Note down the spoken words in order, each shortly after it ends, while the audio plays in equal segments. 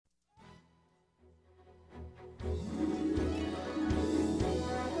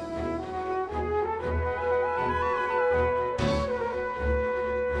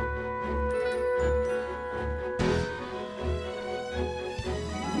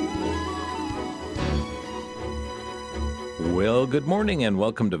Well, good morning and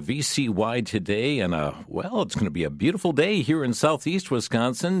welcome to VCY today. And, it's going to be a beautiful day here in southeast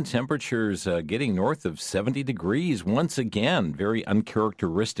Wisconsin. Temperatures getting north of 70 degrees once again. Very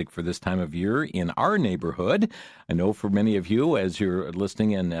uncharacteristic for this time of year in our neighborhood. I know for many of you, as you're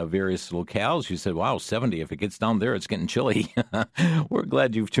listening in various locales, you said, wow, 70. If it gets down there, it's getting chilly. We're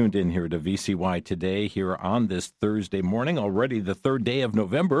glad you've tuned in here to VCY today here on this Thursday morning, already the third day of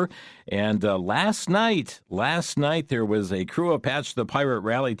November. And last night, there was a Crew of Patch the Pirate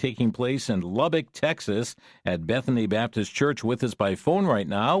rally taking place in Lubbock, Texas at Bethany Baptist Church. With us by phone right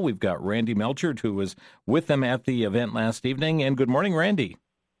now, we've got Randy Melchert, who was with them at the event last evening. And good morning, Randy.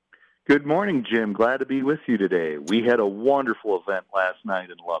 Good morning, Jim. Glad to be with you today. We had a wonderful event last night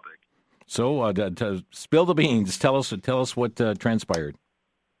in Lubbock. So, to spill the beans. Tell us what transpired.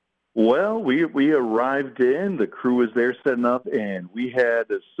 Well, we arrived in, the crew was there setting up, and we had,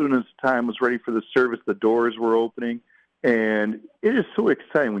 as soon as time was ready for the service, the doors were opening. And it is so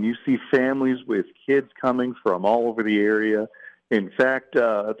exciting when you see families with kids coming from all over the area. In fact,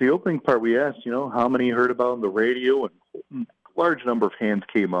 at the opening part, we asked, how many heard about on the radio, and a large number of hands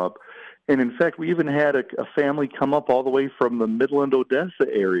came up. And in fact, we even had a family come up all the way from the Midland,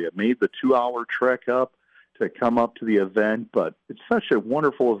 Odessa area, made the 2-hour trek up to come up to the event. But it's such a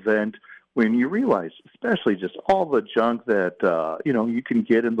wonderful event when you realize, especially just all the junk that, you can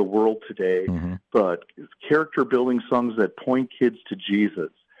get in the world today, but character-building songs that point kids to Jesus.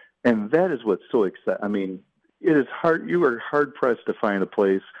 And that is what's so exciting. I mean, it is hard. You are hard-pressed to find a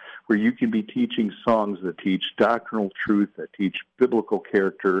place where you can be teaching songs that teach doctrinal truth, that teach biblical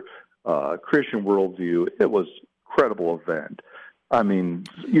character, Christian worldview. It was an incredible event. I mean,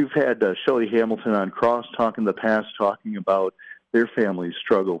 you've had Shelley Hamilton on Crosstalk in the past talking about their families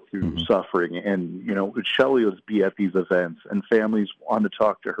struggle through suffering. And, Shelley would be at these events, and families want to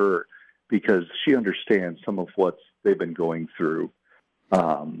talk to her because she understands some of what they've been going through.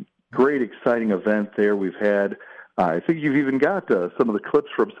 Great, exciting event there we've had. I think you've even got some of the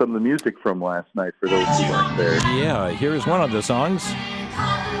clips from some of the music from last night for those who weren't there. Yeah, here's one of the songs.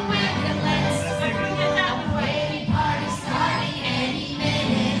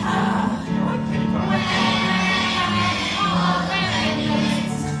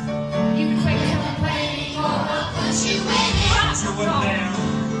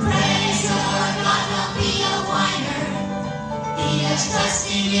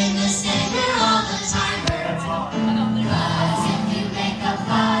 Trusting in the Savior all the time. Cause if you make a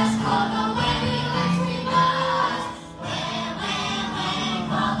fuss, call the ambulance.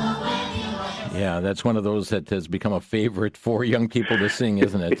 Call the ambulance. Yeah, that's one of those that has become a favorite for young people to sing,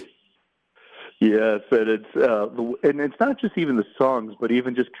 isn't it? Yes, and it's not just even the songs, but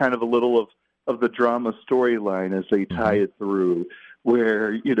even just kind of a little of the drama storyline as they tie it through,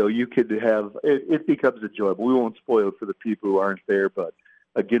 where, you could have, it becomes enjoyable. We won't spoil it for the people who aren't there, but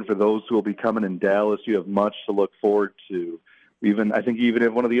again, for those who will be coming in Dallas, you have much to look forward to. I think you even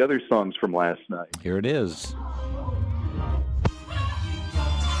have one of the other songs from last night. Here it is.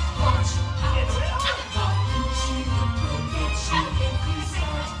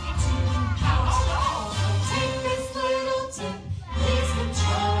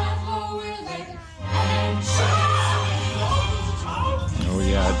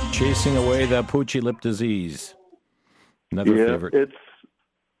 Chasing away the poochy lip disease. Another favorite.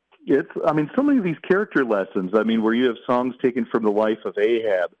 It's. I mean, so many of these character lessons. I mean, where you have songs taken from the life of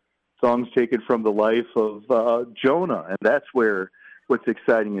Ahab, songs taken from the life of Jonah, and that's where what's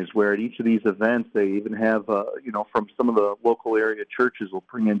exciting is where at each of these events they even have, from some of the local area churches will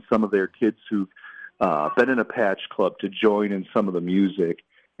bring in some of their kids who've been in a patch club to join in some of the music,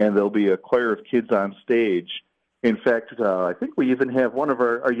 and there'll be a choir of kids on stage. In fact, I think we even have one of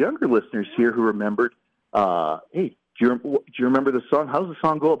our younger listeners here who remembered, hey, do you remember the song? How does the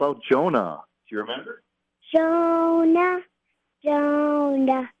song go about Jonah? Do you remember? Jonah,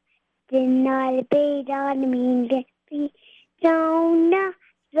 did not obey God, mean to be Jonah,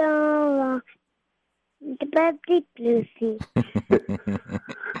 so long, the baby Lucy.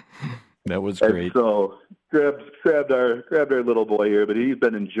 That was great. And so grabbed our little boy here, but he's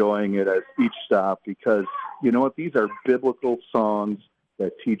been enjoying it at each stop because, you know what, these are biblical songs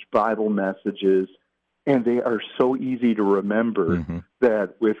that teach Bible messages, and they are so easy to remember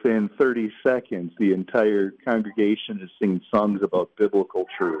that within 30 seconds, the entire congregation is singing songs about biblical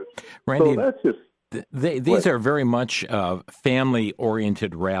truth. Randy, so that's just... These are very much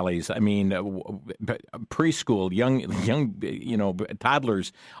family-oriented rallies. I mean, preschool, young,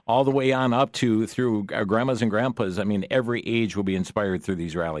 toddlers, all the way on up to through grandmas and grandpas. I mean, every age will be inspired through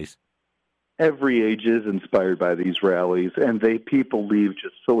these rallies. Every age is inspired by these rallies, and people leave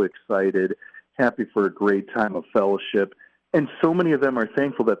just so excited, happy for a great time of fellowship. And so many of them are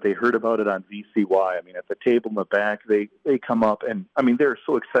thankful that they heard about it on VCY. I mean, at the table in the back, they come up and, I mean, they're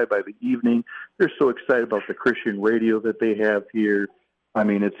so excited by the evening. They're so excited about the Christian radio that they have here. I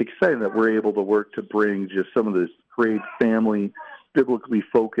mean, it's exciting that we're able to work to bring just some of this great family, biblically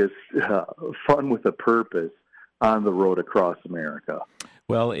focused fun with a purpose on the road across America.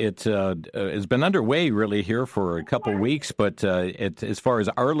 Well, it has been underway really here for a couple weeks, but as far as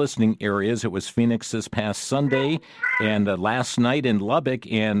our listening areas, it was Phoenix this past Sunday and last night in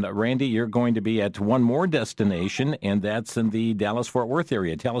Lubbock. And Randy, you're going to be at one more destination, and that's in the Dallas-Fort Worth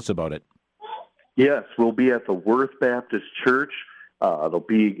area. Tell us about it. Yes, we'll be at the Worth Baptist Church.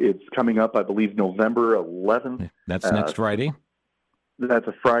 It's coming up, I believe, November 11th. That's next Friday. That's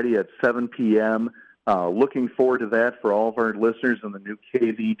a Friday at 7 p.m. Looking forward to that for all of our listeners in the new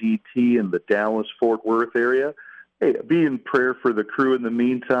KVDT in the Dallas-Fort Worth area. Hey, be in prayer for the crew in the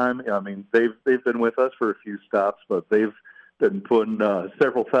meantime. I mean, they've been with us for a few stops, but they've been putting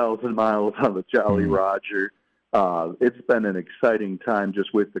several thousand miles on the Jolly Roger. It's been an exciting time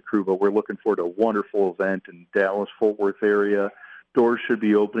just with the crew, but we're looking forward to a wonderful event in Dallas-Fort Worth area. Doors should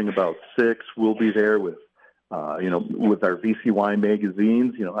be opening about 6. We'll be there with with our VCY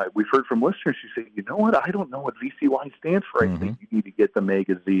magazines. We've heard from listeners who say, you know what, I don't know what VCY stands for. I think you need to get the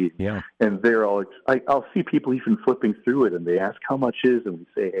magazine. Yeah. And they're all, I'll see people even flipping through it, and they ask how much is, and we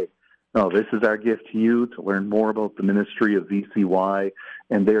say, hey, no, this is our gift to you to learn more about the ministry of VCY,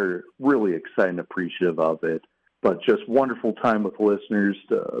 and they're really excited and appreciative of it. But just wonderful time with listeners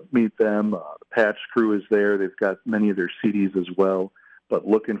to meet them. The Patch crew is there. They've got many of their CDs as well. But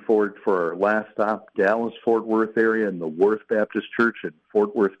looking forward for our last stop, Dallas-Fort Worth area and the Worth Baptist Church in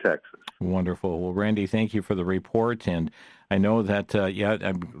Fort Worth, Texas. Wonderful. Well, Randy, thank you for the report. And I know that,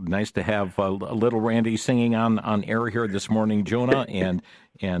 nice to have a little Randy singing on air here this morning, Jonah, and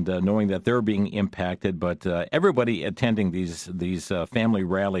knowing that they're being impacted. But everybody attending these family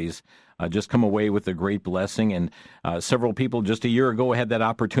rallies just come away with a great blessing. And several people just a year ago had that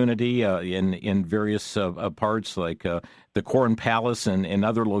opportunity in various parts, like the Corn Palace and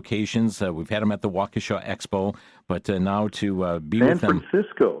other locations. We've had them at the Waukesha Expo, but now to be with them.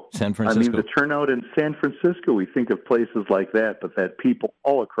 San Francisco. I mean, the turnout in San Francisco, we think of places like that, but that people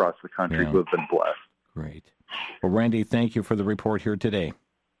all across the country who have been blessed. Great. Well, Randy, thank you for the report here today.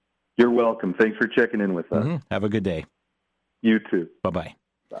 You're welcome. Thanks for checking in with us. Have a good day. You too. Bye-bye.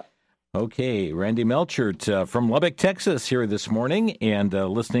 Okay, Randy Melchert from Lubbock, Texas, here this morning, and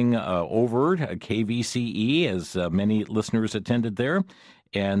listening over KVCE, as many listeners attended there.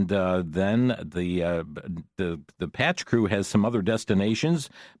 And then the Patch crew has some other destinations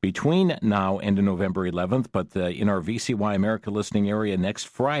between now and November 11th, but in our VCY America listening area next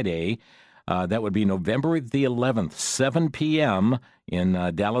Friday, that would be November the 11th, 7 p.m., in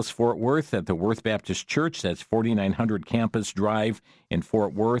Dallas-Fort Worth at the Worth Baptist Church. That's 4900 Campus Drive in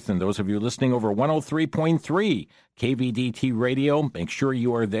Fort Worth. And those of you listening over 103.3 KVDT Radio, make sure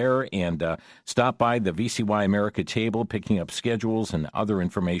you are there and stop by the VCY America table, picking up schedules and other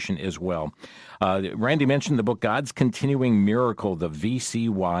information as well. Randy mentioned the book God's Continuing Miracle, the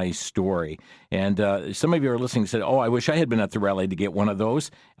VCY Story. And some of you are listening and said, I wish I had been at the rally to get one of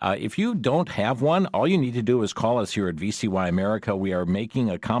those. If you don't have one, all you need to do is call us here at VCY America. We are making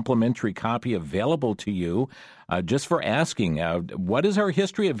a complimentary copy available to you just for asking, what is our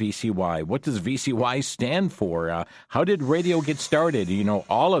history of VCY? What does VCY stand for? How did radio get started?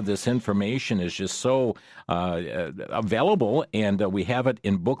 All of this information is just so available, and we have it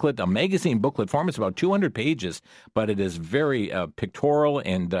in booklet, a magazine booklet form. It's about 200 pages, but it is very pictorial,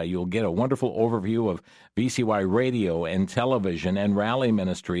 and you'll get a wonderful overview of VCY radio and television and rally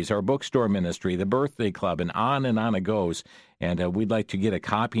ministries, our bookstore ministry, the birthday club, and on it goes. And we'd like to get a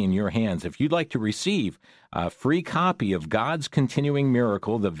copy in your hands. If you'd like to receive a free copy of God's Continuing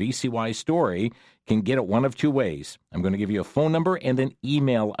Miracle, the VCY Story, you can get it one of two ways. I'm going to give you a phone number and an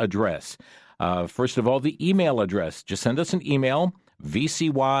email address. First of all, the email address. Just send us an email,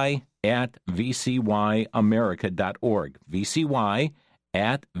 vcy@vcyamerica.org.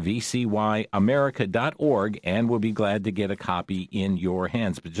 vcy@vcyamerica.org, and we'll be glad to get a copy in your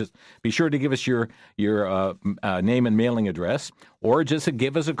hands. But just be sure to give us your name and mailing address, or just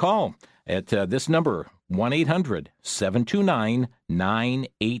give us a call at this number,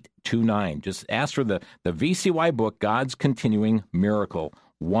 1-800-729-9829. Just ask for the VCY book, God's Continuing Miracle,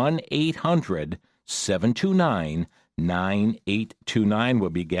 1-800-729-9829. 9829. We'll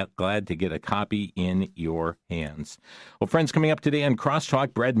be glad to get a copy in your hands. Well, friends, coming up today on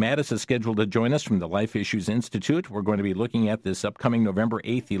Crosstalk, Brad Mattis is scheduled to join us from the Life Issues Institute. We're going to be looking at this upcoming November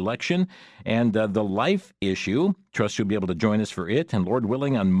 8th election and the life issue. Trust you'll be able to join us for it. And Lord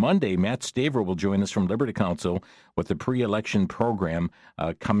willing, on Monday, Matt Staver will join us from Liberty Counsel with the pre-election program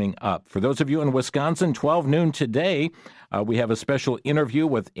coming up. For those of you in Wisconsin, 12 noon today, we have a special interview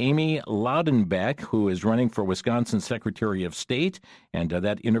with Amy Loudenbeck, who is running for Wisconsin Secretary of State, and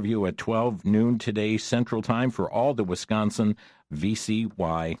that interview at 12 noon today Central Time for all the Wisconsin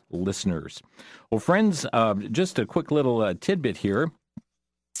VCY listeners. Well, friends, just a quick little tidbit here,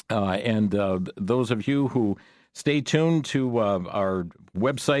 and those of you who stay tuned to our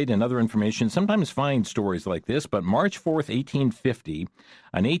website and other information sometimes find stories like this, but March 4th, 1850,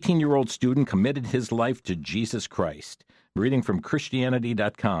 an 18-year-old student committed his life to Jesus Christ. Reading from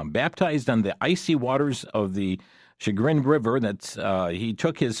Christianity.com. Baptized on the icy waters of the Chagrin River, he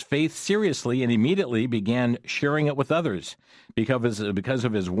took his faith seriously and immediately began sharing it with others. Because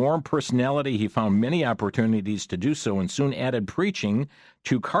of his warm personality, he found many opportunities to do so and soon added preaching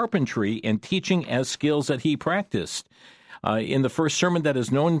to carpentry and teaching as skills that he practiced. In the first sermon that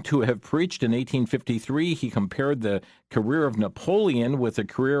is known to have preached in 1853, he compared the career of Napoleon with the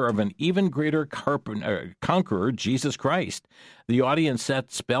career of an even greater conqueror, Jesus Christ. The audience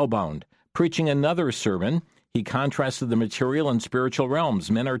sat spellbound. Preaching another sermon, he contrasted the material and spiritual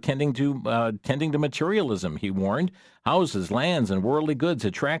realms. Men are tending to materialism, he warned. Houses, lands, and worldly goods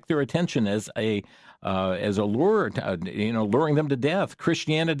attract their attention as a lure, luring them to death.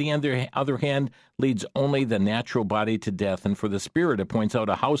 Christianity, on the other hand, leads only the natural body to death, and for the spirit, it points out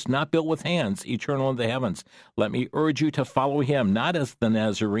a house not built with hands, eternal in the heavens. Let me urge you to follow him, not as the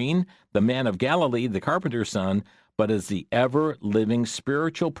Nazarene, the man of Galilee, the carpenter's son, but as the ever-living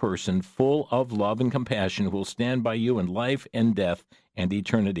spiritual person full of love and compassion who will stand by you in life and death and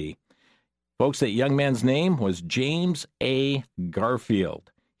eternity. Folks, that young man's name was James A.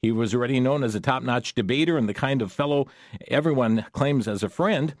 Garfield. He was already known as a top-notch debater and the kind of fellow everyone claims as a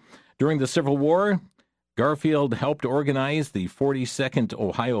friend. During the Civil War, Garfield helped organize the 42nd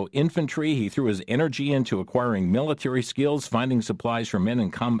Ohio Infantry. He threw his energy into acquiring military skills, finding supplies for men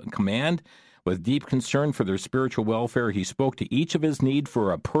in command. With deep concern for their spiritual welfare, he spoke to each of his need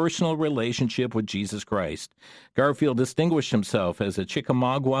for a personal relationship with Jesus Christ. Garfield distinguished himself as a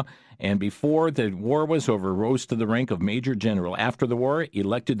Chickamauga, and before the war was over, rose to the rank of Major General. After the war,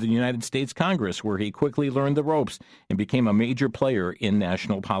 elected to the United States Congress, where he quickly learned the ropes and became a major player in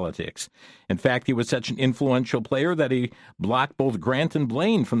national politics. In fact, he was such an influential player that he blocked both Grant and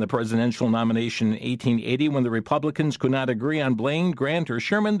Blaine from the presidential nomination in 1880. When the Republicans could not agree on Blaine, Grant, or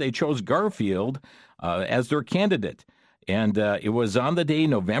Sherman, they chose Garfield as their candidate. And it was on the day,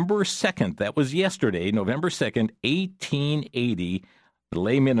 November 2nd, that was yesterday, November 2nd, 1880, the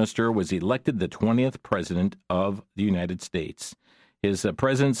lay minister was elected the 20th president of the United States. His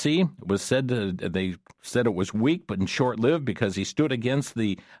presidency was they said it was weak but short-lived because he stood against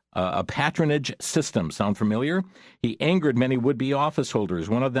a patronage system. Sound familiar? He angered many would-be office holders.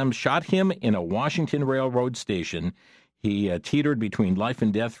 One of them shot him in a Washington railroad station. He teetered between life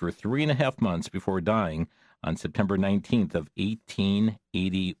and death for 3.5 months before dying on September 19th of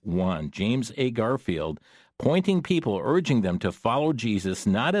 1881. James A. Garfield, pointing people, urging them to follow Jesus,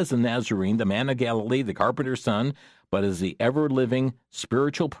 not as a Nazarene, the man of Galilee, the carpenter's son, but as the ever-living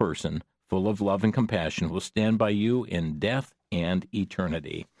spiritual person, full of love and compassion, will stand by you in death and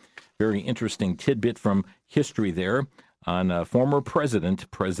eternity. Very interesting tidbit from history there on former President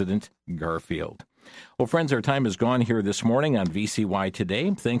Garfield. Well, friends, our time is gone here this morning on VCY Today.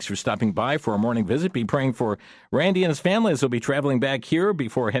 Thanks for stopping by for our morning visit. Be praying for Randy and his family as they'll be traveling back here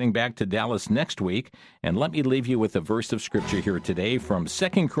before heading back to Dallas next week. And let me leave you with a verse of Scripture here today from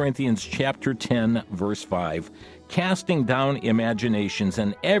 2 Corinthians chapter 10, verse 5. Casting down imaginations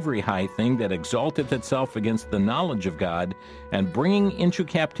and every high thing that exalteth itself against the knowledge of God, and bringing into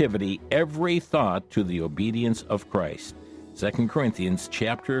captivity every thought to the obedience of Christ. 2 Corinthians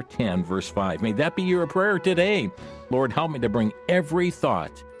chapter 10, verse 5. May that be your prayer today. Lord, help me to bring every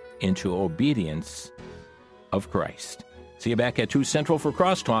thought into obedience of Christ. See you back at 2 Central for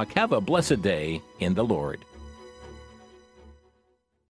Crosstalk. Have a blessed day in the Lord.